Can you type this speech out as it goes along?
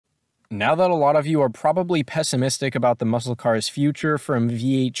Now that a lot of you are probably pessimistic about the muscle car's future from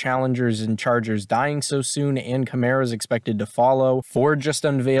V8 Challengers and Chargers dying so soon and Camaros expected to follow, Ford just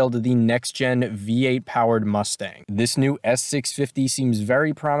unveiled the next-gen V8 powered Mustang. This new S650 seems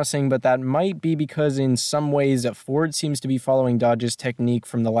very promising, but that might be because in some ways Ford seems to be following Dodge's technique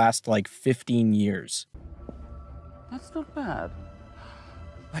from the last like 15 years. That's not bad.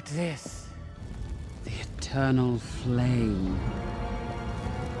 But this, the eternal flame.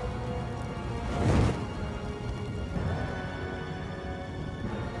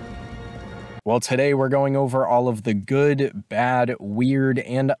 Well, today we're going over all of the good, bad, weird,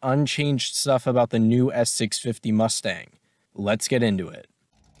 and unchanged stuff about the new S650 Mustang. Let's get into it.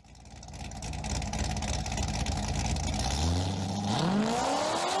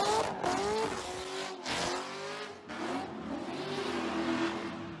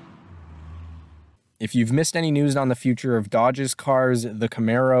 If you've missed any news on the future of Dodge's cars, the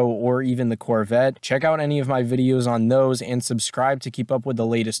Camaro, or even the Corvette, check out any of my videos on those and subscribe to keep up with the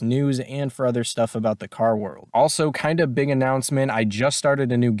latest news and for other stuff about the car world. Also, kind of big announcement, I just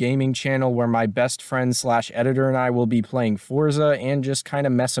started a new gaming channel where my best friend / editor and I will be playing Forza and just kind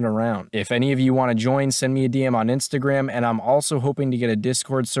of messing around. If any of you want to join, send me a DM on Instagram, and I'm also hoping to get a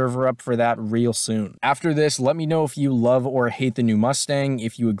Discord server up for that real soon. After this, let me know if you love or hate the new Mustang,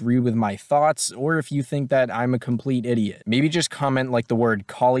 if you agree with my thoughts, or if you think that I'm a complete idiot. Maybe just comment like the word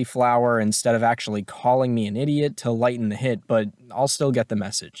cauliflower instead of actually calling me an idiot to lighten the hit, but I'll still get the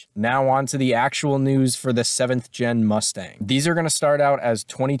message. Now on to the actual news for the 7th gen Mustang. These are going to start out as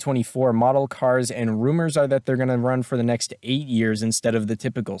 2024 model cars, and rumors are that they're going to run for the next 8 years instead of the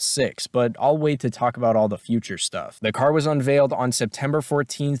typical 6, but I'll wait to talk about all the future stuff. The car was unveiled on September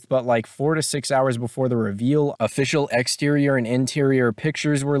 14th, but like 4 to 6 hours before the reveal, official exterior and interior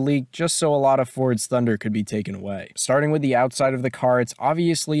pictures were leaked just so a lot of Ford's thunder could be taken away. Starting with the outside of the car, it's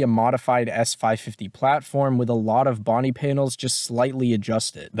obviously a modified S550 platform with a lot of body panels just slightly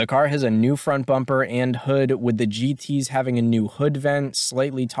adjusted. The car has a new front bumper and hood, with the GTs having a new hood vent,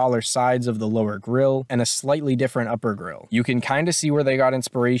 slightly taller sides of the lower grille, and a slightly different upper grille. You can kind of see where they got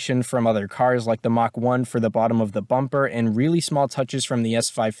inspiration from other cars like the Mach 1 for the bottom of the bumper, and really small touches from the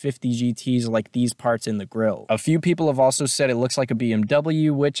S550 GTs like these parts in the grille. A few people have also said it looks like a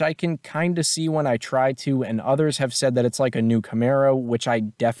BMW, which I can kind of see when I try to, and others have said that it's like a new Camaro, which I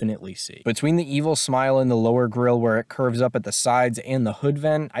definitely see. Between the evil smile in the lower grille where it curves up at the sides and the hood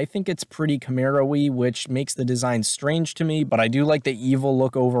vent, I think it's pretty Camaro-y, which makes the design strange to me, but I do like the evil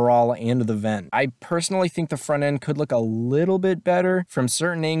look overall and the vent. I personally think the front end could look a little bit better. From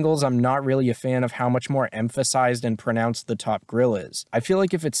certain angles, I'm not really a fan of how much more emphasized and pronounced the top grille is. I feel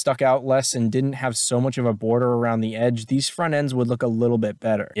like if it stuck out less and didn't have so much of a border around the edge, these front ends would look a little bit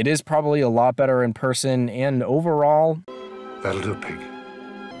better. It is probably a lot better in person, and overall, that'll do, pig.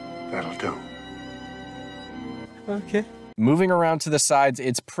 That'll do. Okay. Moving around to the sides,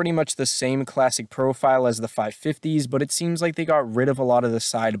 it's pretty much the same classic profile as the 550s, but it seems like they got rid of a lot of the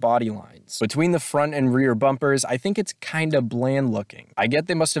side body lines. Between the front and rear bumpers, I think it's kinda bland looking. I get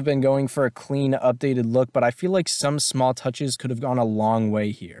they must have been going for a clean, updated look, but I feel like some small touches could have gone a long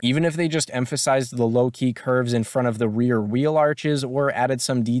way here. Even if they just emphasized the low-key curves in front of the rear wheel arches or added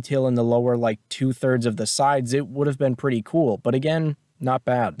some detail in the lower like 2/3 of the sides, it would have been pretty cool, but again, not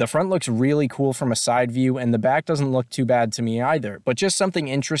bad. The front looks really cool from a side view, and the back doesn't look too bad to me either, but just something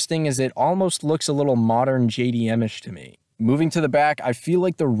interesting is it almost looks a little modern JDM-ish to me. Moving to the back, I feel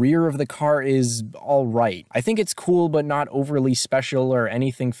like the rear of the car is alright. I think it's cool, but not overly special or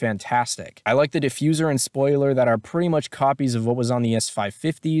anything fantastic. I like the diffuser and spoiler that are pretty much copies of what was on the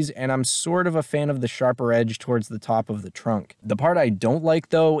S550s, and I'm sort of a fan of the sharper edge towards the top of the trunk. The part I don't like,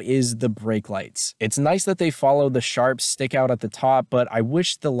 though, is the brake lights. It's nice that they follow the sharp stick out at the top, but I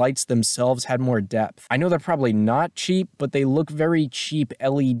wish the lights themselves had more depth. I know they're probably not cheap, but they look very cheap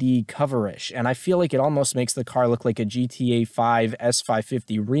LED coverish, and I feel like it almost makes the car look like a GTA 5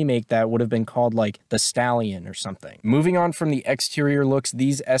 S550 remake that would have been called like the Stallion or something. Moving on from the exterior looks,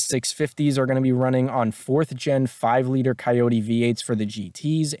 these S650s are going to be running on 4th gen 5-liter Coyote V8s for the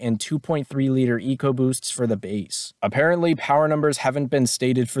GTs and 2.3-liter EcoBoosts for the base. Apparently, power numbers haven't been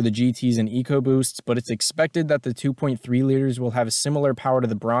stated for the GTs and EcoBoosts, but it's expected that the 2.3 liters will have similar power to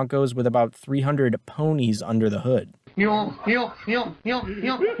the Broncos with about 300 ponies under the hood.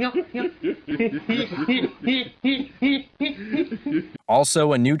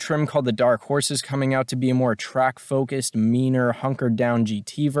 Also, a new trim called the Dark Horse is coming out to be a more track-focused, meaner, hunkered-down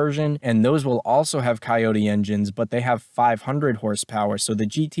GT version, and those will also have Coyote engines, but they have 500 horsepower, so the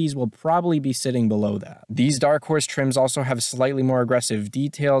GTs will probably be sitting below that. These Dark Horse trims also have slightly more aggressive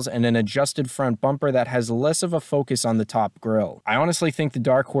details and an adjusted front bumper that has less of a focus on the top grille. I honestly think the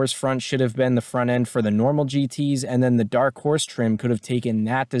Dark Horse front should have been the front end for the normal GTs, and then the Dark Horse trim could have taken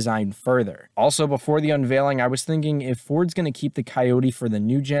that design further. Also, before the unveiling, I was thinking if Ford's going to keep the Coyote for the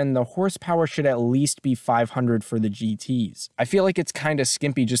new gen, the horsepower should at least be 500 for the GTs. I feel like it's kind of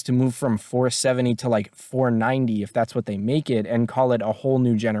skimpy just to move from 470 to like 490 if that's what they make it and call it a whole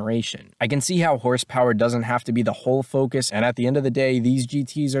new generation. I can see how horsepower doesn't have to be the whole focus, and at the end of the day, these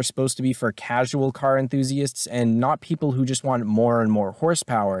GTs are supposed to be for casual car enthusiasts and not people who just want more and more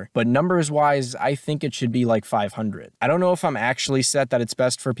horsepower, but numbers wise, I think it should be like 500. I don't know if I'm actually set that it's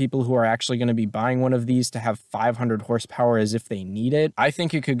best for people who are actually going to be buying one of these to have 500 horsepower as if they need it. I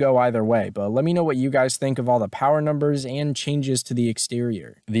think it could go either way, but let me know what you guys think of all the power numbers and changes to the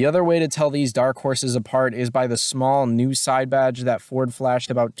exterior. The other way to tell these Dark Horses apart is by the small new side badge that Ford flashed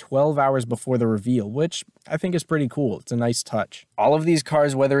about 12 hours before the reveal, which I think is pretty cool. It's a nice touch. All of these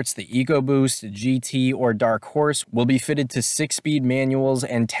cars, whether it's the EcoBoost, GT, or Dark Horse, will be fitted to 6-speed manuals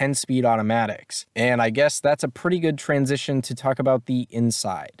and 10-speed automatics. And I guess that's a pretty good transition to talk about the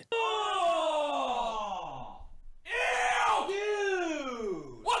inside.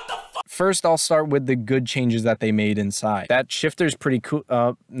 First, I'll start with the good changes that they made inside. That shifter's pretty cool.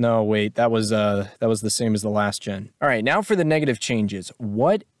 No, wait, that was the same as the last gen. All right, now for the negative changes.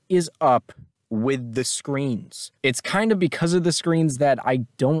 What is up with the screens? It's kind of because of the screens that I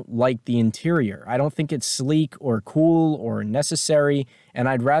don't like the interior. I don't think it's sleek or cool or necessary, and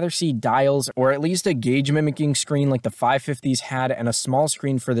I'd rather see dials or at least a gauge mimicking screen like the 550s had and a small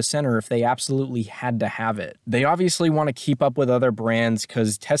screen for the center if they absolutely had to have it. They obviously want to keep up with other brands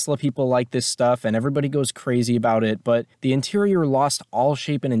because Tesla people like this stuff and everybody goes crazy about it, but the interior lost all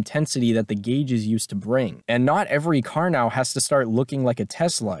shape and intensity that the gauges used to bring. And not every car now has to start looking like a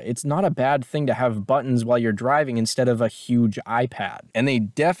Tesla. It's not a bad thing to have buttons while you're driving instead of a huge iPad. And they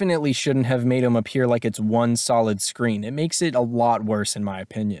definitely shouldn't have made them appear like it's one solid screen. It makes it a lot worse in my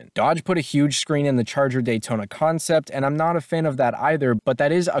opinion. Dodge put a huge screen in the Charger Daytona concept, and I'm not a fan of that either, but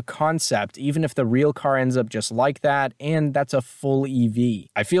that is a concept, even if the real car ends up just like that, and that's a full EV.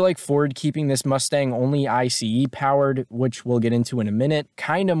 I feel like Ford keeping this Mustang only ICE powered, which we'll get into in a minute,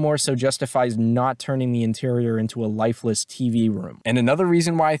 kinda more so justifies not turning the interior into a lifeless TV room. And another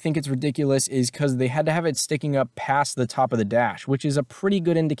reason why I think it's ridiculous is because they had to have it sticking up past the top of the dash, which is a pretty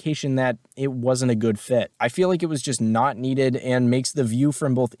good indication that it wasn't a good fit. I feel like it was just not needed and makes the view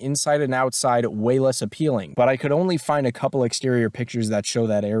from both inside and outside way less appealing, but I could only find a couple exterior pictures that show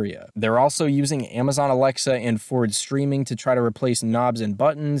that area. They're also using Amazon Alexa and Ford Streaming to try to replace knobs and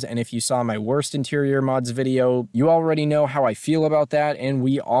buttons, and if you saw my worst interior mods video, you already know how I feel about that, and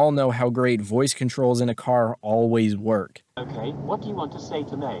we all know how great voice controls in a car always work. Okay, what do you want to say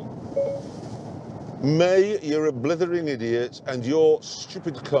to May? May, you're a blithering idiot, and your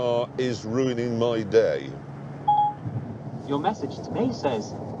stupid car is ruining my day. Your message to May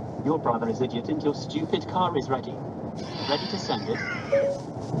says, your brother is idiot and your stupid car is ready. Ready to send it?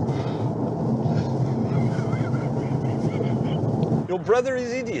 Your brother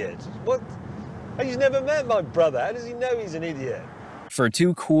is idiot? What? He's never met my brother. How does he know he's an idiot? For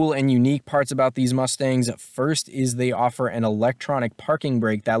two cool and unique parts about these Mustangs, first is they offer an electronic parking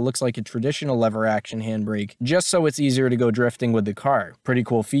brake that looks like a traditional lever action handbrake, just so it's easier to go drifting with the car. Pretty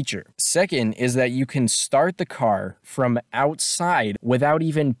cool feature. Second is that you can start the car from outside without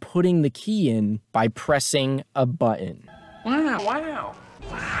even putting the key in by pressing a button. Wow, wow,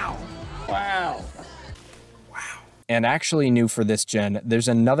 wow, wow. And actually new for this gen, there's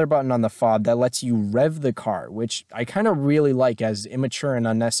another button on the fob that lets you rev the car, which I kind of really like, as immature and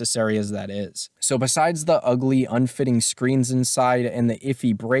unnecessary as that is. So besides the ugly, unfitting screens inside and the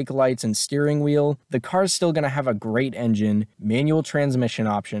iffy brake lights and steering wheel, the car's still going to have a great engine, manual transmission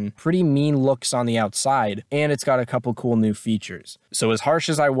option, pretty mean looks on the outside, and it's got a couple cool new features. So as harsh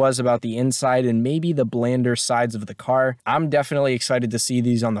as I was about the inside and maybe the blander sides of the car, I'm definitely excited to see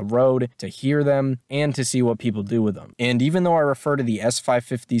these on the road, to hear them, and to see what people do with them. And even though I refer to the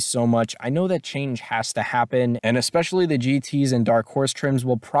S650 so much, I know that change has to happen, and especially the GTs and Dark Horse trims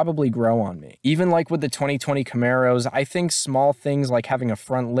will probably grow on me. Even like with the 2020 Camaros, I think small things like having a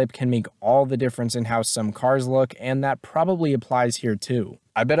front lip can make all the difference in how some cars look, and that probably applies here too.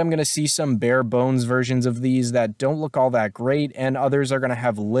 I bet I'm going to see some bare bones versions of these that don't look all that great, and others are going to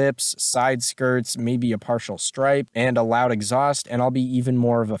have lips, side skirts, maybe a partial stripe, and a loud exhaust, and I'll be even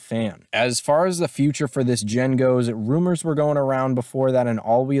more of a fan. As far as the future for this gen goes, rumors were going around before that an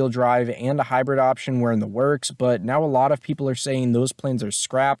all-wheel drive and a hybrid option were in the works, but now a lot of people are saying those plans are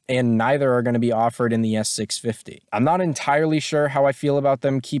scrapped, and neither are going to be offered in the S650. I'm not entirely sure how I feel about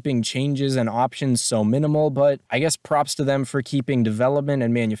them keeping changes and options so minimal, but I guess props to them for keeping development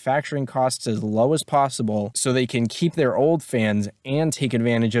and manufacturing costs as low as possible so they can keep their old fans and take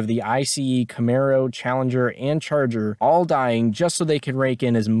advantage of the ICE, Camaro, Challenger, and Charger all dying just so they can rake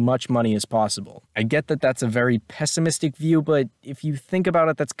in as much money as possible. I get that that's a very pessimistic view, but if you think about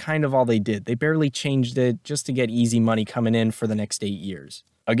it, that's kind of all they did. They barely changed it just to get easy money coming in for the next 8 years.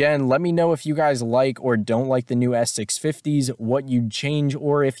 Again, let me know if you guys like or don't like the new S650s, what you'd change,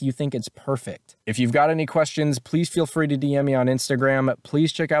 or if you think it's perfect. If you've got any questions, please feel free to DM me on Instagram.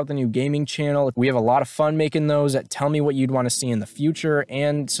 Please check out the new gaming channel. We have a lot of fun making those. Tell me what you'd want to see in the future,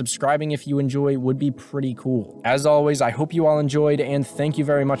 and subscribing if you enjoy would be pretty cool. As always, I hope you all enjoyed, and thank you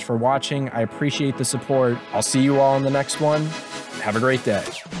very much for watching. I appreciate the support. I'll see you all in the next one. Have a great day.